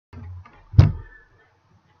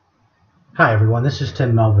Hi everyone, this is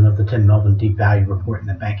Tim Melvin of the Tim Melvin Deep Value Report and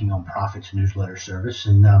the Banking on Profits newsletter service.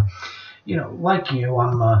 And like you,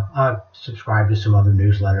 I subscribe to some other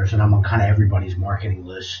newsletters, and I'm on kind of everybody's marketing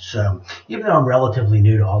list. So even though I'm relatively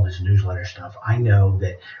new to all this newsletter stuff, I know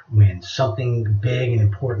that when something big and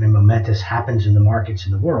important and momentous happens in the markets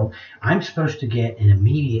in the world, I'm supposed to get an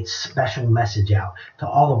immediate special message out to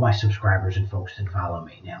all of my subscribers and folks that follow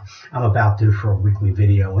me. Now, I'm about due for a weekly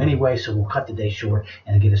video anyway, so we'll cut the day short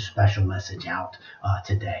and get a special message out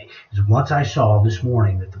today. Because once I saw this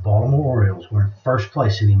morning that the Baltimore Orioles were in first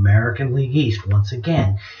place in the American League East once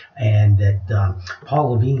again, and that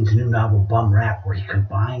Paul Levine's new novel Bum Rap, where he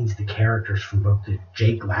combines the characters from both the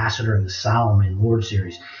Jake Lasseter and the Solomon Lord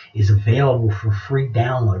series, is available for free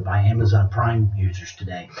download by Amazon Prime users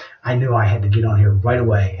today, I knew I had to get on here right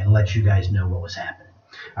away and let you guys know what was happening.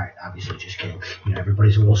 All right, obviously just kidding.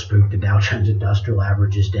 Everybody's a little spooked. The Dow Jones Industrial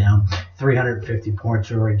Average is down 350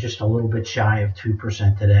 points, or just a little bit shy of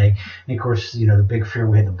 2% today. And of course, the big fear,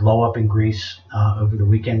 we had the blow up in Greece over the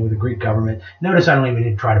weekend with the Greek government. Notice I don't even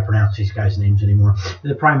need to try to pronounce these guys' names anymore.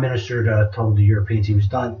 The prime minister told the Europeans he was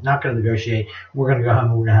done, not going to negotiate. We're going to go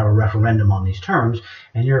home and we're going to have a referendum on these terms.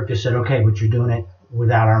 And Europe just said, okay, but you're doing it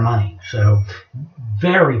without our money. So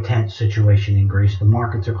very tense situation in Greece. The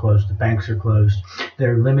markets are closed. The banks are closed.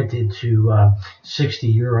 They're limited to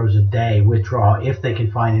 60 euros a day withdrawal if they can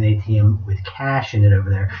find an ATM with cash in it over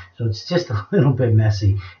there. So it's just a little bit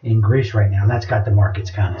messy in Greece right now. And that's got the markets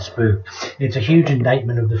kind of spooked. It's a huge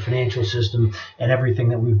indictment of the financial system and everything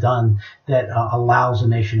that we've done that allows a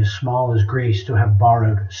nation as small as Greece to have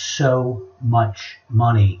borrowed so much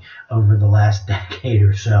money over the last decade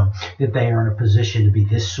or so that they are in a position to be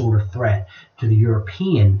this sort of threat to the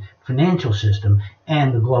European financial system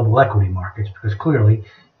and the global equity markets, because clearly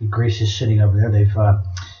Greece is sitting over there.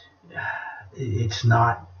 It's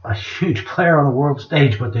not a huge player on the world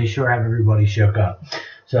stage, but they sure have everybody shook up.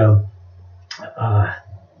 So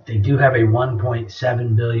they do have a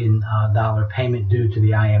 $1.7 billion payment due to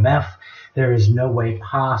the IMF. There is no way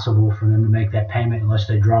possible for them to make that payment unless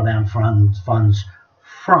they draw down funds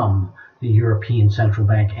from the European Central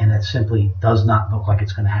Bank, and that simply does not look like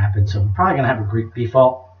it's going to happen. So we're probably going to have a Greek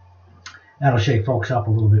default. That'll shake folks up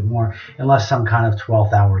a little bit more, unless some kind of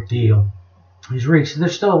 12th hour deal is reached.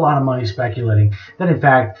 There's still a lot of money speculating that, in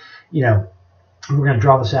fact, we're going to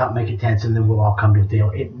draw this out, make it tense, and then we'll all come to a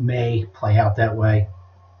deal. It may play out that way.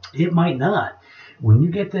 It might not. When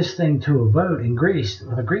you get this thing to a vote in Greece,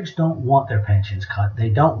 the Greeks don't want their pensions cut. They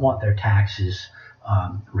don't want their taxes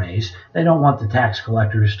raised. They don't want the tax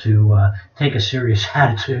collectors to take a serious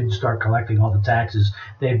attitude and start collecting all the taxes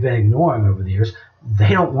they've been ignoring over the years. They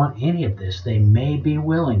don't want any of this. They may be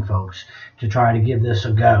willing, folks, to try to give this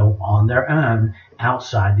a go on their own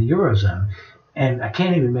outside the Eurozone. And I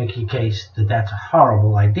can't even make a case that that's a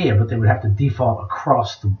horrible idea, but they would have to default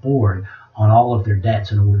across the board on all of their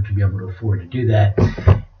debts in order to be able to afford to do that.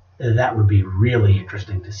 That would be really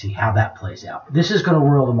interesting to see how that plays out. This is going to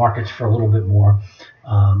whirl the markets for a little bit more.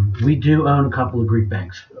 We do own a couple of Greek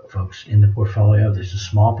banks, folks, in the portfolio. There's a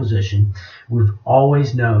small position. We've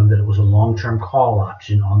always known that it was a long-term call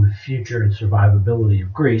option on the future and survivability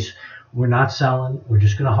of Greece. We're not selling. We're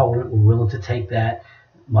just going to hold it. We're willing to take that.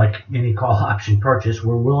 Like any call option purchase,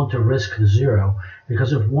 we're willing to risk zero,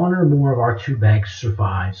 because if one or more of our two banks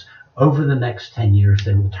survives, over the next 10 years,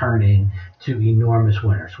 they will turn into enormous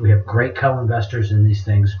winners. We have great co-investors in these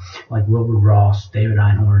things, like Wilbur Ross, David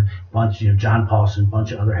Einhorn, John Paulson, a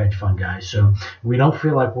bunch of other hedge fund guys. So we don't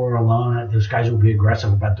feel like we're alone. Those guys will be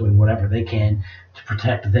aggressive about doing whatever they can to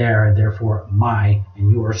protect their, and therefore my and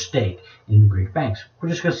your stake in the Greek banks. We're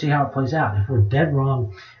just going to see how it plays out. If we're dead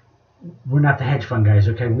wrong, we're not the hedge fund guys,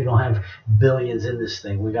 okay? We don't have billions in this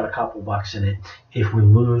thing. We got a couple bucks in it. If we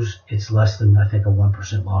lose, it's less than, I think, a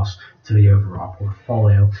 1% loss to the overall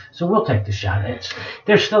portfolio. So we'll take the shot.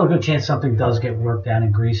 There's still a good chance something does get worked out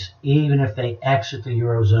in Greece, even if they exit the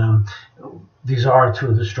Eurozone. These are two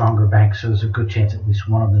of the stronger banks, so there's a good chance at least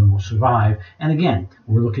one of them will survive. And again,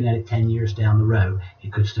 we're looking at it 10 years down the road.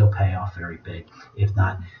 It could still pay off very big. If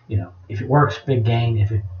not, if it works, big gain. If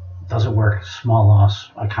it doesn't work, small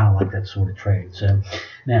loss. I kind of like that sort of trade. So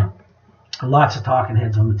now, lots of talking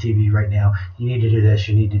heads on the TV right now. You need to do this,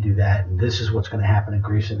 you need to do that, and this is what's going to happen in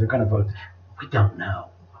Greece, and they're going to vote. We don't know,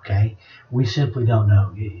 okay? We simply don't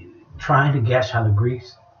know. Trying to guess how the Greek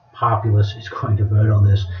populace is going to vote on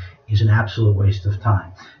this is an absolute waste of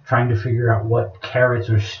time. Trying to figure out what carrots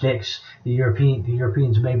or sticks the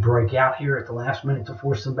Europeans may break out here at the last minute to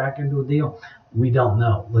force them back into a deal, We don't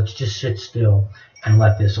know. Let's just sit still and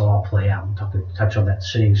let this all play out. We'll touch on that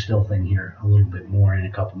sitting still thing here a little bit more in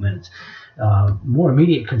a couple minutes. More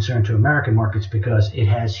immediate concern to American markets because it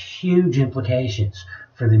has huge implications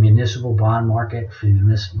for the municipal bond market, for the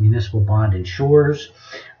municipal bond insurers,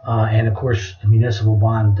 and of course the municipal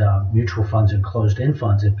bond mutual funds and closed-end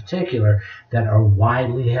funds in particular that are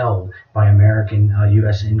widely held by American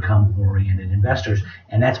U.S. income-oriented investors,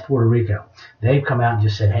 and that's Puerto Rico. They've come out and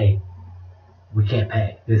just said, hey, we can't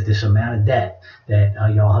pay. This amount of debt that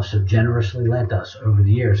y'all have so generously lent us over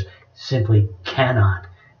the years simply cannot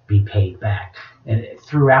be paid back. And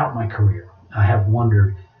throughout my career, I have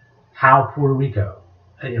wondered how Puerto Rico,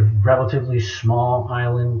 a relatively small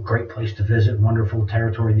island, great place to visit, wonderful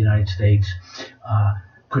territory of the United States,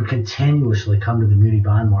 could continuously come to the muni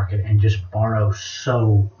bond market and just borrow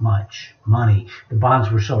so much money. The bonds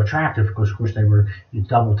were so attractive because, of course, they were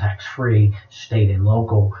double tax-free, state and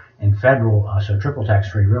local, and federal, so triple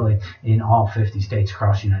tax-free, really, in all 50 states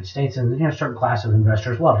across the United States. And a certain class of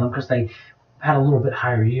investors loved them because they had a little bit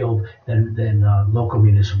higher yield than local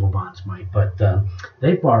municipal bonds might. But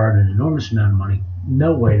they borrowed an enormous amount of money.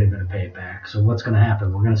 No way they're going to pay it back. So what's going to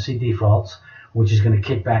happen? We're going to see defaults, which is going to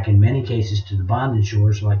kick back in many cases to the bond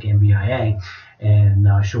insurers like MBIA and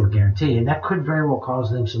Short Guarantee. And that could very well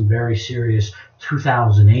cause them some very serious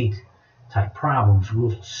 2008 type problems.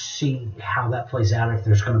 We'll see how that plays out, if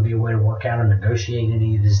there's going to be a way to work out or negotiate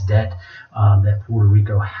any of this debt that Puerto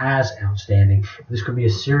Rico has outstanding. This could be a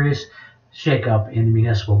serious shakeup in the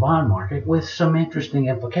municipal bond market with some interesting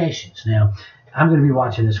implications. Now, I'm going to be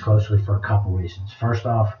watching this closely for a couple reasons. First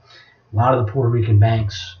off, a lot of the Puerto Rican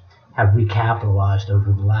banks have recapitalized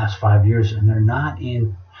over the last 5 years, and they're not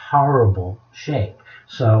in horrible shape.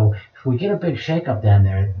 So if we get a big shakeup down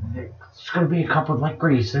there, there's going to be a couple, like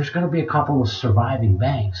Greece, there's going to be a couple of surviving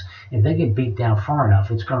banks. If they get beat down far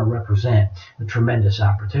enough, it's going to represent a tremendous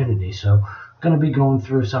opportunity. So going to be going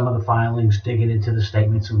through some of the filings, digging into the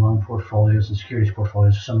statements and loan portfolios and securities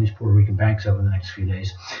portfolios of some of these Puerto Rican banks over the next few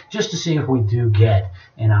days, just to see if we do get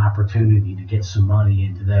an opportunity to get some money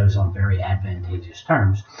into those on very advantageous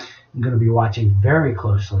terms. I'm going to be watching very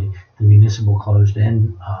closely the municipal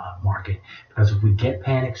closed-end market, because if we get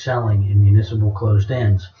panic selling in municipal closed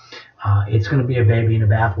ends, it's going to be a baby in a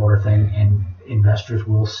bathwater thing, and investors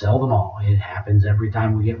will sell them all. It happens every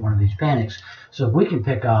time we get one of these panics. So if we can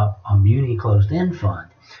pick up a muni closed-end fund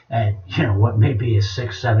at what may be a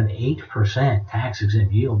 6, 7, 8%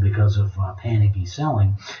 tax-exempt yield because of panicky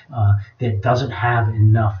selling, that doesn't have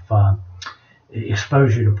enough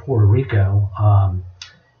exposure to Puerto Rico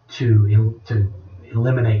to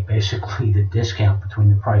eliminate basically the discount between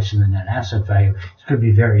the price and the net asset value, it's going to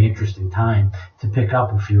be a very interesting time to pick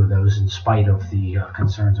up a few of those in spite of the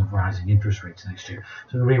concerns of rising interest rates next year.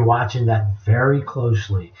 So we're going to be watching that very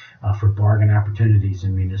closely for bargain opportunities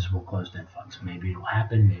in municipal closed-end funds. Maybe it'll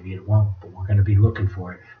happen, maybe it won't, but we're going to be looking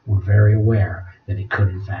for it. We're very aware that it could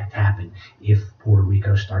in fact happen if Puerto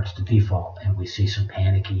Rico starts to default and we see some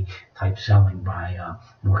panicky type selling by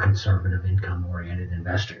more conservative income-oriented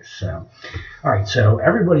investors. So, all right, so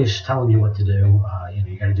everybody's telling you what to do.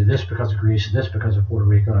 You got to do this because of Greece, this because of Puerto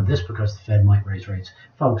Rico, and this because the Fed might raise rates.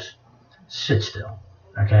 Folks, sit still,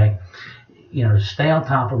 okay? Stay on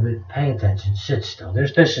top of it, pay attention, sit still.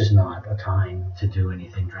 This is not a time to do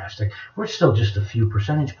anything drastic. We're still just a few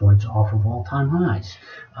percentage points off of all-time highs.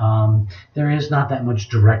 There is not that much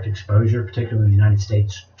direct exposure, particularly in the United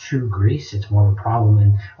States, to Greece. It's more of a problem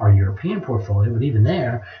in our European portfolio, but even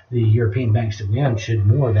there, the European banks that we own should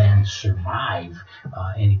more than survive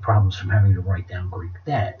any problems from having to write down Greek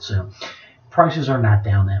debt. So prices are not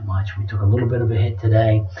down that much. We took a little bit of a hit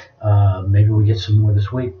today. Maybe we get some more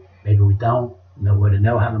this week. Maybe we don't. No way to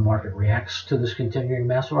know how the market reacts to this continuing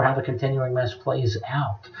mess or how the continuing mess plays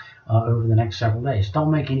out over the next several days.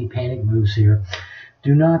 Don't make any panic moves here.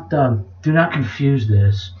 Do not confuse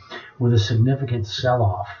this with a significant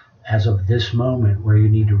sell-off as of this moment where you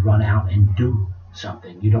need to run out and do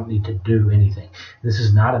something. You don't need to do anything. This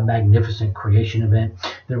is not a magnificent creation event.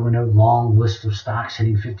 There were no long lists of stocks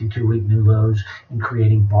hitting 52-week new lows and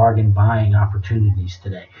creating bargain buying opportunities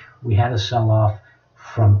today. We had a sell-off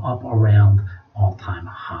from up around all-time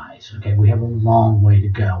highs. Okay, we have a long way to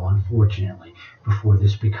go, unfortunately, before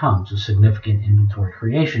this becomes a significant inventory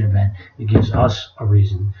creation event that gives us a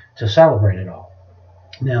reason to celebrate it all.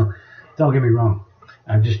 Now, don't get me wrong.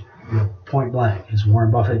 I'm just point blank, as Warren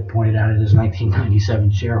Buffett pointed out in his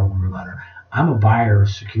 1997 shareholder letter, I'm a buyer of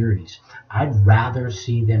securities. I'd rather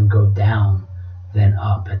see them go down than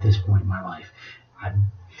up at this point in my life. I'm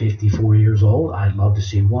 54 years old. I'd love to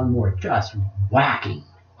see one more just whacking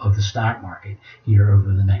of the stock market here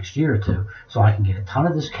over the next year or two, so I can get a ton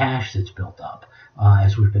of this cash that's built up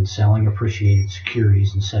as we've been selling appreciated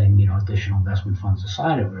securities and setting additional investment funds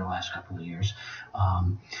aside over the last couple of years.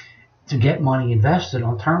 To get money invested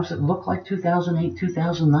on terms that look like 2008,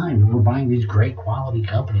 2009, when we're buying these great quality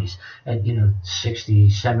companies at 60,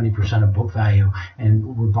 70% of book value,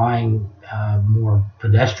 and we're buying more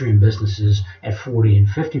pedestrian businesses at 40 and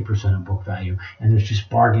 50% of book value, and there's just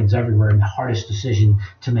bargains everywhere. And the hardest decision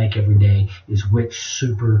to make every day is which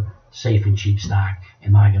super safe and cheap stock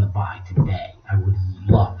am I going to buy today. I would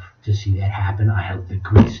love to see that happen. I hope that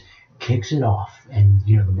Greece kicks it off, and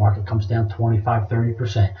the market comes down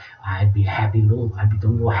 25-30%. I'd be doing a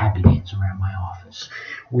little happy dance around my office.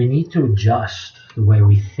 We need to adjust the way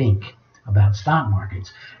we think about stock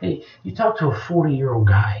markets. Hey, you talk to a 40-year-old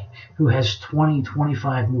guy who has 20,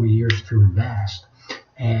 25 more years to invest,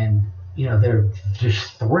 and they're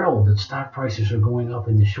just thrilled that stock prices are going up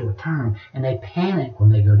in the short term, and they panic when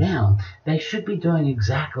they go down. They should be doing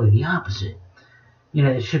exactly the opposite.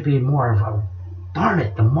 It should be more of a, darn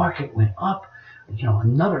it, the market went up,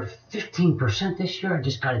 another 15% this year. I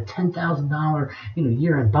just got a $10,000,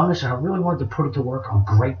 year-end bonus, and I really wanted to put it to work on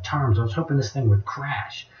great terms. I was hoping this thing would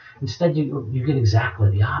crash. Instead, you get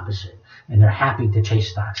exactly the opposite, and they're happy to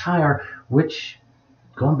chase stocks higher, which,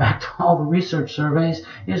 going back to all the research surveys,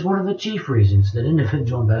 is one of the chief reasons that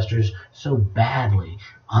individual investors so badly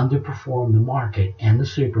underperform the market and the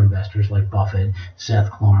super investors like Buffett,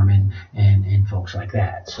 Seth Klarman, and folks like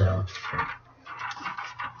that. So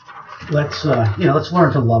let's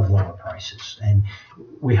learn to love lower prices, and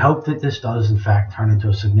we hope that this does in fact turn into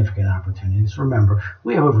a significant opportunity. So remember,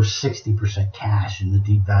 we have over 60% cash in the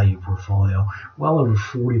deep value portfolio, well over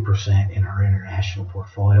 40% in our international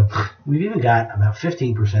portfolio. We've even got about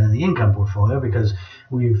 15% in the income portfolio because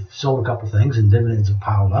we've sold a couple things and dividends have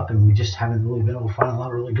piled up, and we just haven't really been able to find a lot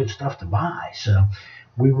of really good stuff to buy. So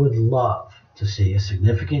we would love to see a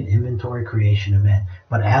significant inventory creation event.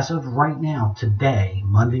 But as of right now, today,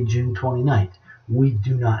 Monday, June 29th, we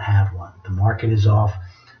do not have one. The market is off,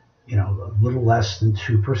 a little less than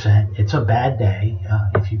 2%. It's a bad day.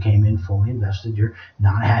 If you came in fully invested, you're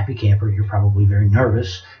not a happy camper. You're probably very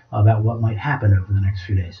nervous about what might happen over the next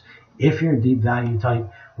few days. If you're a deep value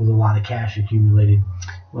type with a lot of cash accumulated,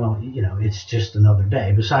 well, it's just another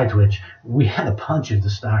day. Besides which, we had a bunch of the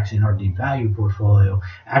stocks in our deep value portfolio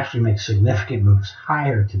actually make significant moves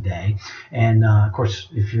higher today. And of course,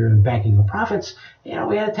 if you're in banking on profits, we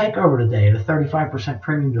had a takeover today at a 35%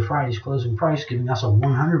 premium to Friday's closing price, giving us a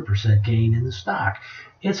 100% gain in the stock.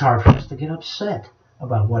 It's hard for us to get upset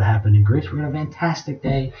about what happened in Greece. We're going to have a fantastic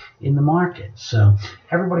day in the market. So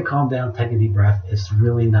everybody calm down, take a deep breath. It's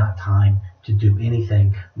really not time to do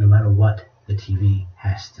anything, no matter what the TV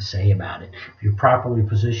has to say about it. If you're properly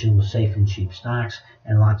positioned with safe and cheap stocks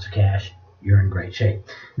and lots of cash, you're in great shape.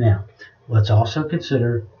 Now, let's also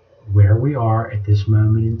consider where we are at this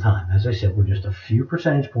moment in time. As I said, we're just a few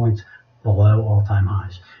percentage points below all-time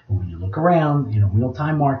highs. And when you look around,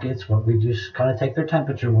 real-time markets, what we just kind of take their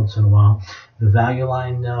temperature once in a while, the value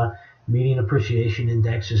line median appreciation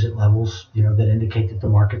index is at levels, that indicate that the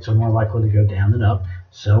markets are more likely to go down than up.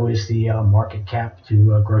 So is the market cap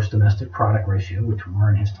to gross domestic product ratio, which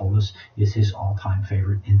Warren has told us is his all-time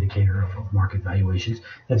favorite indicator of market valuations.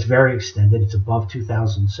 That's very extended. It's above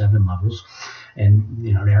 2007 levels. And,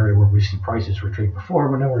 an area where we see prices retreat before.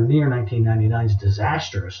 We're nowhere near 1999's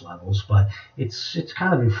disastrous levels, but it's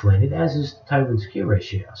kind of inflated, as is the Tobin's Q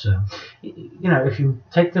ratio. So, if you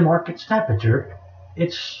take the market's temperature,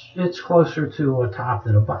 it's closer to a top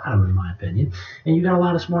than a bottom, in my opinion. And you got a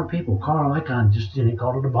lot of smart people. Carl Icahn just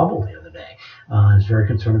called it a bubble the other day. Is very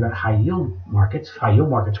concerned about high yield markets. High yield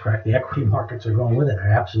markets crack. The equity markets are going with it. I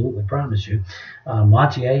absolutely promise you.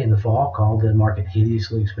 Montier in the fall called the market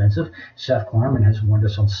hideously expensive. Seth Klarman has warned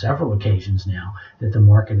us on several occasions now that the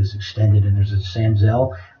market is extended. And there's Sam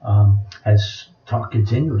Zell has talked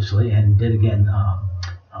continuously and did again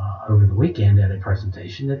over the weekend at a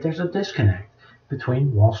presentation that there's a disconnect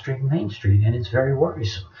between Wall Street and Main Street, and it's very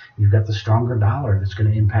worrisome. You've got the stronger dollar that's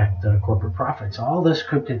going to impact corporate profits. All this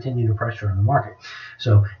could continue to pressure on the market.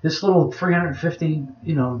 So this little 350,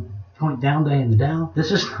 point down day in the Dow,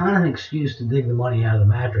 this is not an excuse to dig the money out of the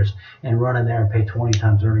mattress and run in there and pay 20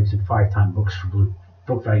 times earnings and 5 times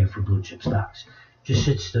book value for blue chip stocks. Just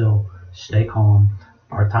sit still, stay calm.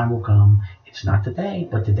 Our time will come. It's not today,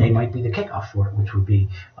 but today might be the kickoff for it, which would be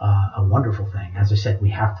a wonderful thing. As I said, we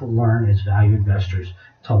have to learn as value investors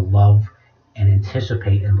to love and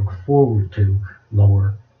anticipate and look forward to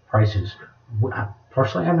lower prices.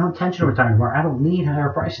 Personally, I have no intention of retiring tomorrow. I don't need higher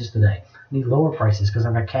prices today. I need lower prices because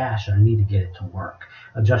I've got cash and I need to get it to work.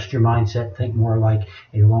 Adjust your mindset. Think more like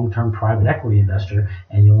a long-term private equity investor,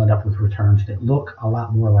 and you'll end up with returns that look a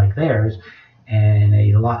lot more like theirs and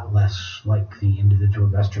a lot less like the individual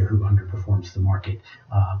investor who underperforms the market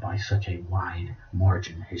by such a wide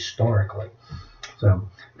margin historically. So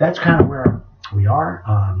that's kind of where we are.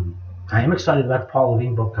 I am excited about the Paul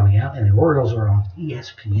Levine book coming out, and the Orioles are on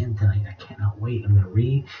ESPN tonight. I cannot wait. I'm going to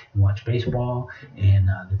read and watch baseball, and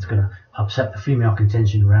it's going to upset the female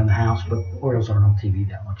contingent around the house, but the Orioles aren't on TV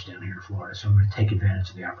that much down here in Florida, so I'm going to take advantage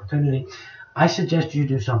of the opportunity. I suggest you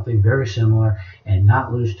do something very similar and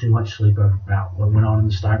not lose too much sleep about what went on in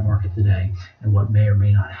the stock market today and what may or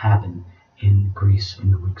may not happen in Greece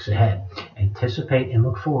in the weeks ahead. Anticipate and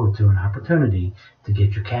look forward to an opportunity to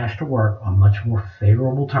get your cash to work on much more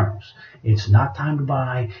favorable terms. It's not time to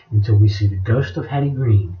buy until we see the ghost of Hetty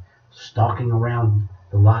Green stalking around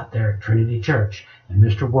the lot there at Trinity Church and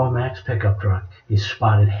Mr. Womack's pickup truck is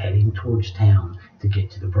spotted heading towards town to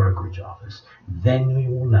get to the brokerage office. Then we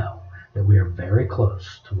will know that we are very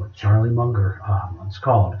close to what Charlie Munger once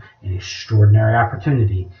called an extraordinary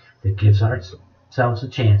opportunity that gives ourselves a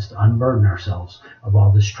chance to unburden ourselves of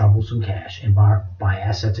all this troublesome cash and buy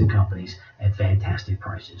assets and companies at fantastic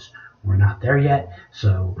prices. We're not there yet,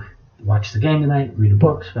 so watch the game tonight, read a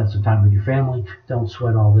book, spend some time with your family. Don't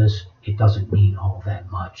sweat all this. It doesn't mean all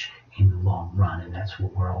that much in the long run, and that's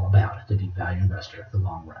what we're all about at the Deep Value Investor, the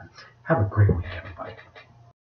long run. Have a great week, everybody.